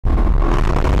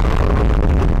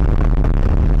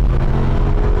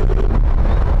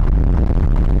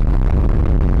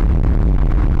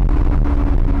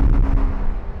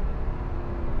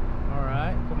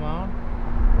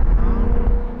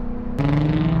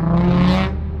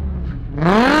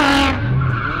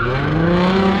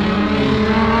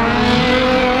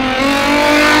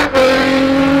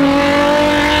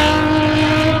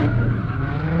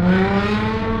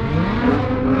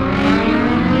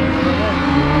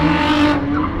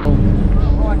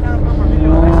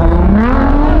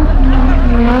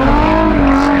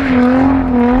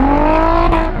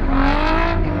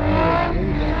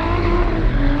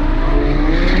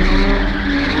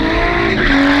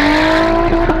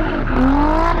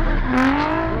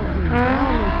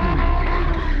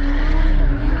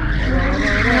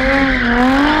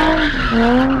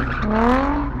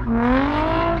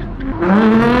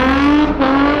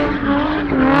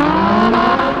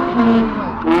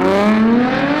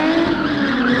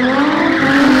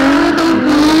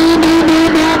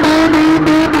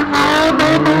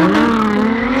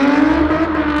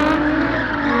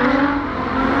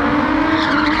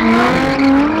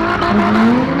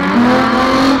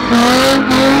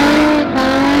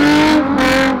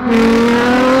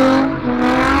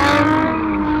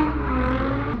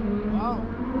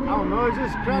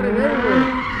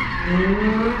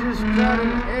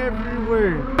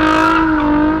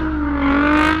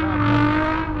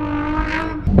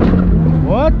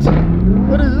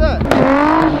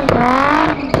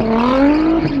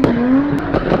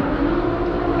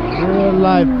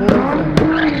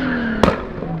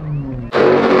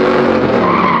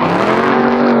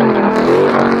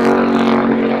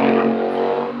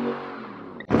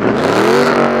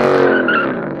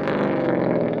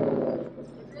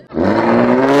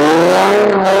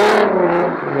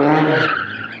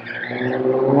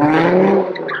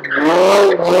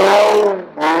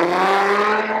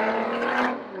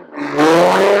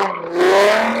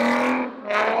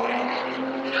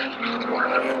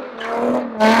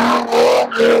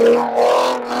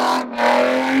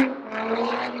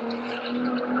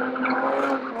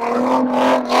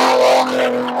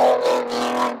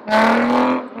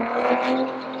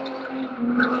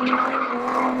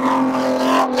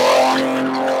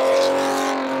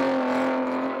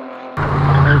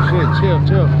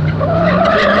Chill.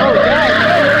 Oh, God.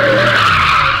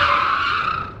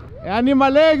 I need my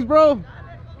legs, bro.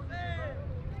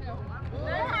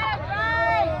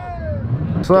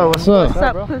 What's up? What's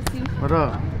up, pussy? What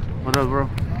up, bro?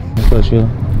 What's up, Sheila?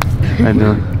 How you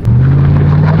doing?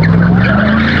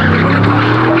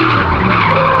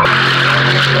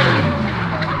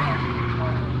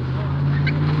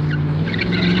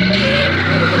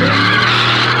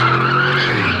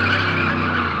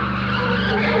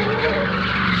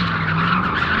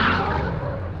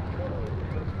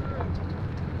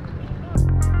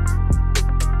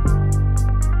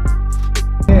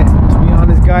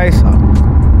 Guys,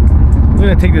 I'm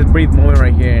gonna take this brief moment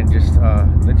right here and just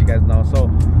let you guys know. So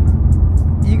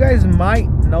you guys might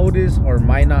notice or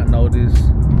might not notice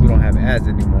we don't have ads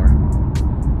anymore.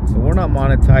 So we're not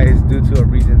monetized due to a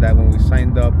reason that when we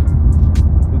signed up,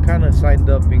 we kind of signed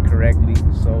up incorrectly,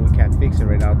 so we can't fix it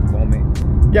right now at the moment.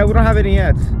 Yeah, we don't have any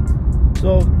ads.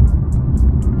 So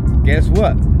guess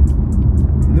what?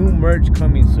 New merch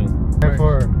coming soon. And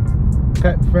for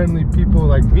pet-friendly people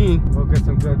like me, we'll get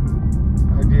some good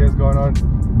ideas going on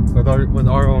with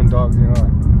our own dogs, you know,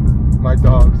 like my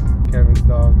dogs, Kevin's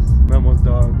dogs, Memo's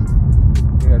dogs.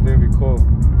 Yeah, they'd be cool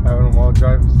having them all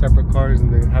drive separate cars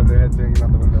and they have their heads hanging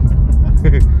out the window.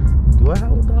 Do I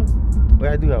have a dog?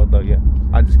 Wait, I do have a dog, yeah.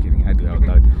 I'm just kidding, I do have a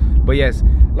dog. But yes,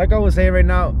 like I was saying right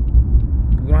now,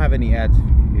 we don't have any ads.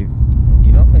 If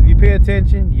you know, if you pay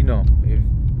attention, you know. If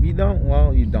you don't,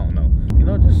 well, you don't know. You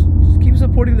know, just keep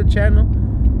supporting the channel.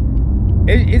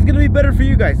 It's gonna be better for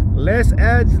you guys. Less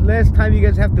ads, less time you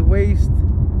guys have to waste.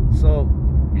 So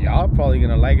y'all probably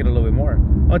gonna like it a little bit more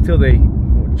until they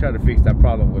try to fix that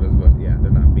problem with us. But yeah,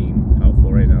 they're not being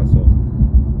helpful right now. So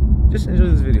just enjoy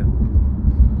this video.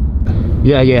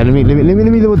 Yeah. Let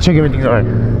me double check everything. All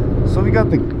right. So we got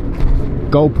the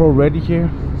GoPro ready here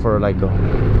for like the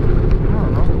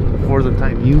Forza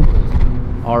type view.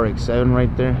 RX-7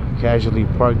 right there, casually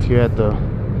parked here at the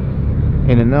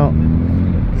In-N-Out.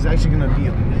 It's actually gonna be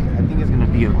I think it's gonna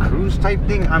be a cruise type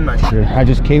thing. I'm not sure. I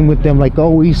just came with them like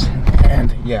always,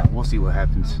 and yeah, we'll see what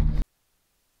happens.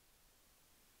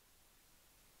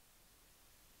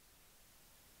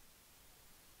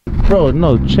 Bro,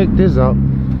 no, check this out.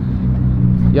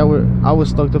 Yeah, I was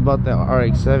stoked about that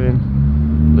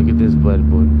RX-7. Look at this bad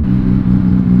boy.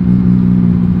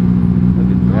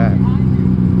 Look at that.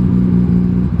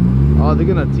 Oh, they're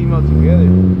gonna team up together.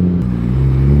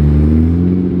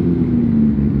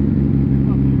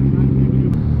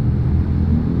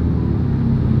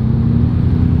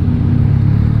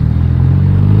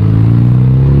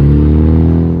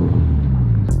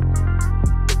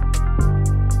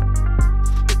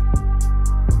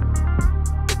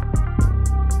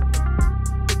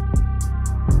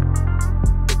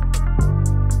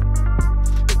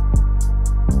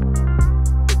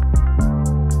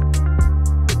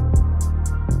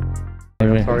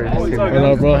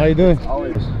 Hello, bro. How you doing?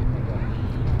 Always.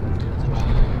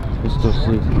 It's still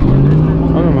asleep.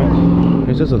 Oh no, man.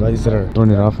 It's just the lights that are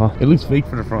throwing it off, huh? It looks fake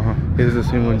for the front, huh? This is the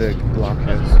same one that Glock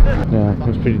has. Yeah,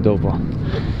 it's pretty dope, huh?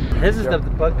 This is the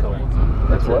bug color.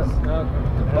 That's what? The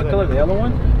bug color, the yellow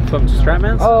one from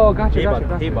Stratman's. Oh, gotcha.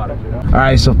 He bought it. All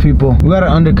right, so people, we got an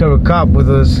undercover cop with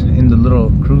us in the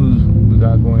little cruise we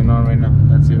got going on right now.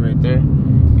 That's it right there.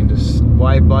 In this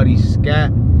wide body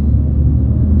Scat.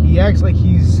 He acts like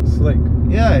he's Slick.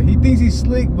 yeah, he thinks he's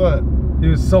slick, but He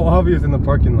was so obvious in the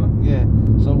parking lot. yeah.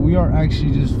 So we are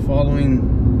actually just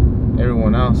following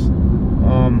everyone else.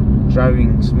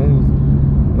 Driving smooth.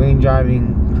 We ain't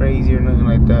driving crazy or nothing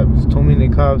like that. There's too many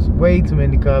cops, way too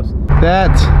many cops.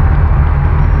 That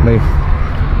like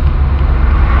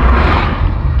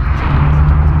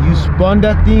you spun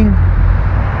that thing.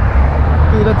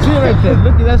 Dude, that's it right there.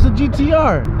 Look, that's a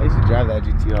GTR. I used to drive that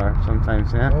GTR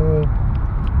sometimes, yeah.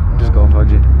 Just go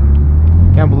fudge it.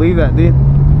 Can't believe that, dude.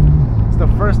 It's the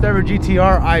first ever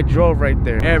GTR I drove right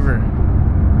there, ever.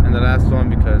 And the last one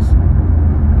because,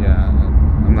 yeah,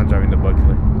 I'm not driving the bug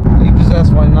killer. You just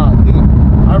asked why not, dude.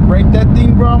 I break that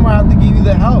thing, bro, I'm gonna have to give you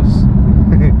the house.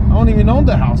 I don't even own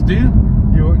the house, dude.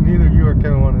 Neither you or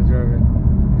Kevin want to drive it.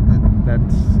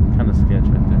 That's kind of sketch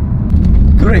right there.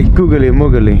 Great, googly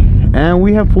moogly. And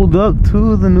we have pulled up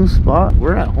to the new spot.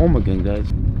 We're at home again,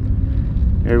 guys.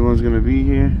 Everyone's gonna be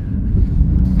here.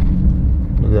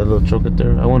 Look at that little truck right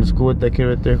there. I went to school with that kid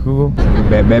right there, Hugo.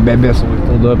 Bad. So we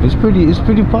pulled up. It's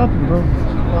pretty popping, bro.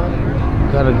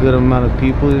 Got a good amount of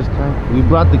people this time. We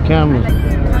brought the cameras.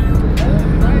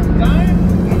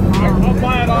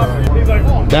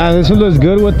 Damn, this one looks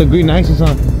good with the green accents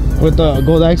on. With the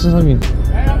gold accents, I mean.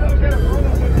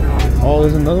 Oh,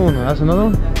 there's another one. That's another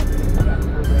one?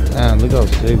 Damn, look how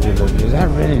sick it looks. Is that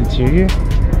red interior?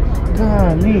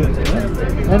 Golly.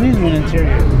 That is red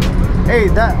interior. Hey,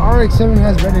 that RX-7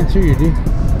 has red interior, dude.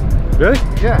 Really?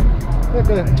 Yeah. Look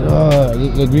at that.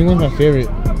 The green one's my favorite.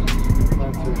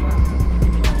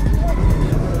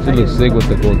 It looks sick with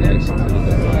the gold accents.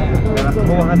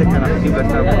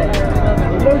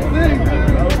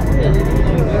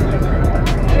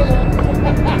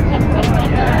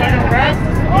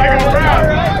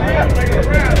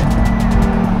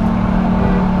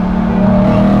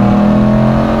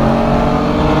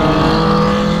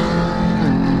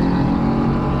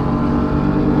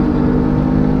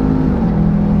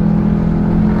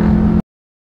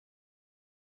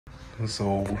 So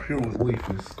we're here with Leaf.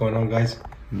 What's going on, guys?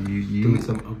 Doing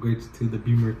some upgrades to the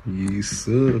Beamer. Yes,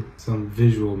 sir. Some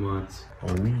visual mods.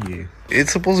 Oh, yeah.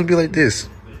 It's supposed to be like this.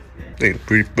 Hey,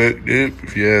 pretty fucked up,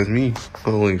 if you ask me.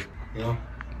 Oh, Leaf. Yeah.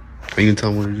 Are you gonna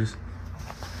tell me what it is?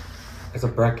 It's a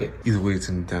bracket. Either way, it's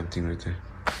in the damn thing right there.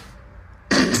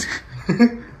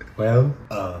 Well,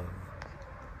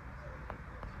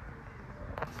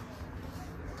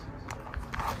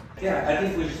 yeah, I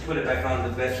think we just put it back on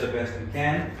the best we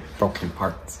can. broken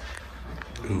parts.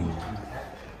 Ooh.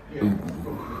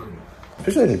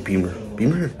 Especially like Beamer.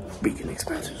 Beamer is big and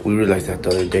expensive. We realized that the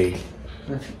other day.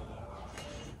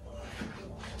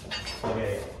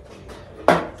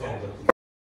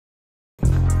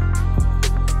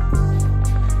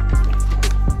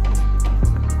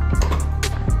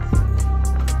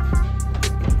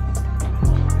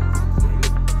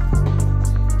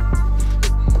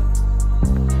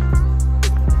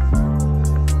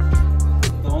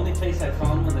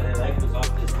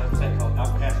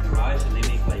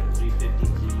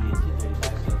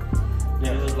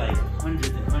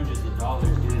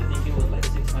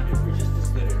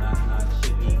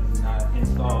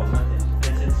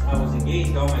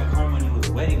 All my car money was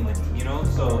wedding money, you know.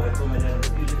 So I told my dad,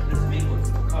 "Dude, let's make one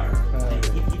for the car."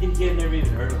 He had never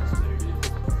even heard of a splitter, dude.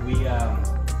 We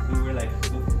were like,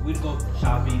 we'd go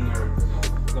shopping or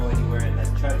go anywhere and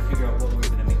like try to figure out what we were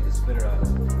gonna make the splitter out of.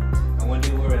 And one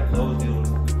day we were at Lowe's, dude.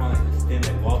 We found like this thin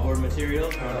like wallboard material.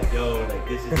 And we're like, "Yo, like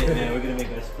this is it, man. We're gonna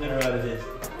make a splitter out of this."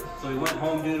 So we went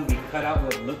home, dude. We cut out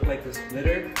what looked like the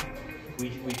splitter. We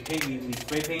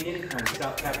spray painted it and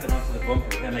South capped it onto the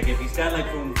bumper. And like if you stand like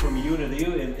from you to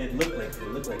you, it looked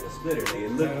like a splitter. Like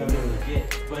it looked legit.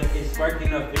 But it sparked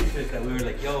enough interest that we were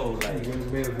like, yo, like we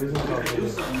made a business out of do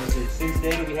something with it. Since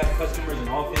then we have customers in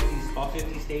all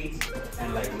 50 states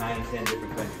and like 9, 10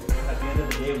 different countries. At the end of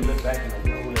the day, we look back and like,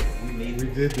 yo, like we made this.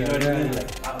 We did that. You know what I mean?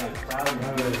 Like I'm like proud of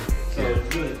it. So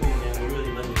it's really cool, man. We're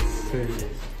really lucky to do this.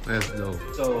 That's dope.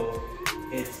 So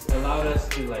it's allowed us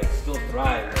to like still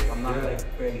thrive. Like I'm not like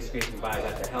barely scraping by. I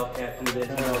got the Hellcat through this.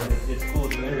 You know, it's cool,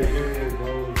 dude.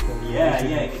 Yeah,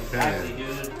 exactly,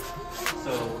 dude.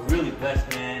 So really blessed,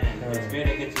 man, and it's great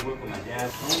I get to work with my dad.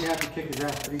 I only have to kick his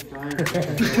ass 3 times.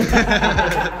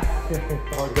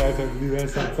 All guys have to do that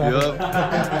sometimes.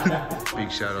 Yup.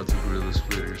 Big shout out to Gorilla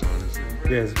Splitters, honestly.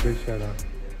 Yes, big shout out.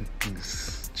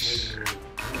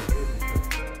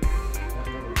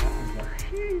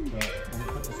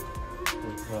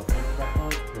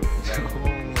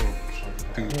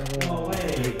 No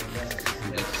way.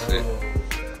 That's it.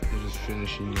 We're just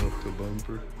finishing off the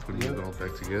bumper, putting it all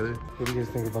back together. What do you guys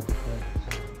think about the front?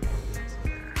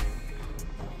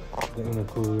 The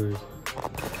intercoolers,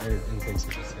 intake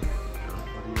system.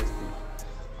 What do you guys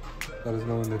think? Let us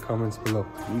know in the comments below.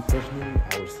 Me personally,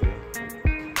 I would say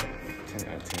 10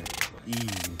 out of 10.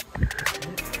 Easy.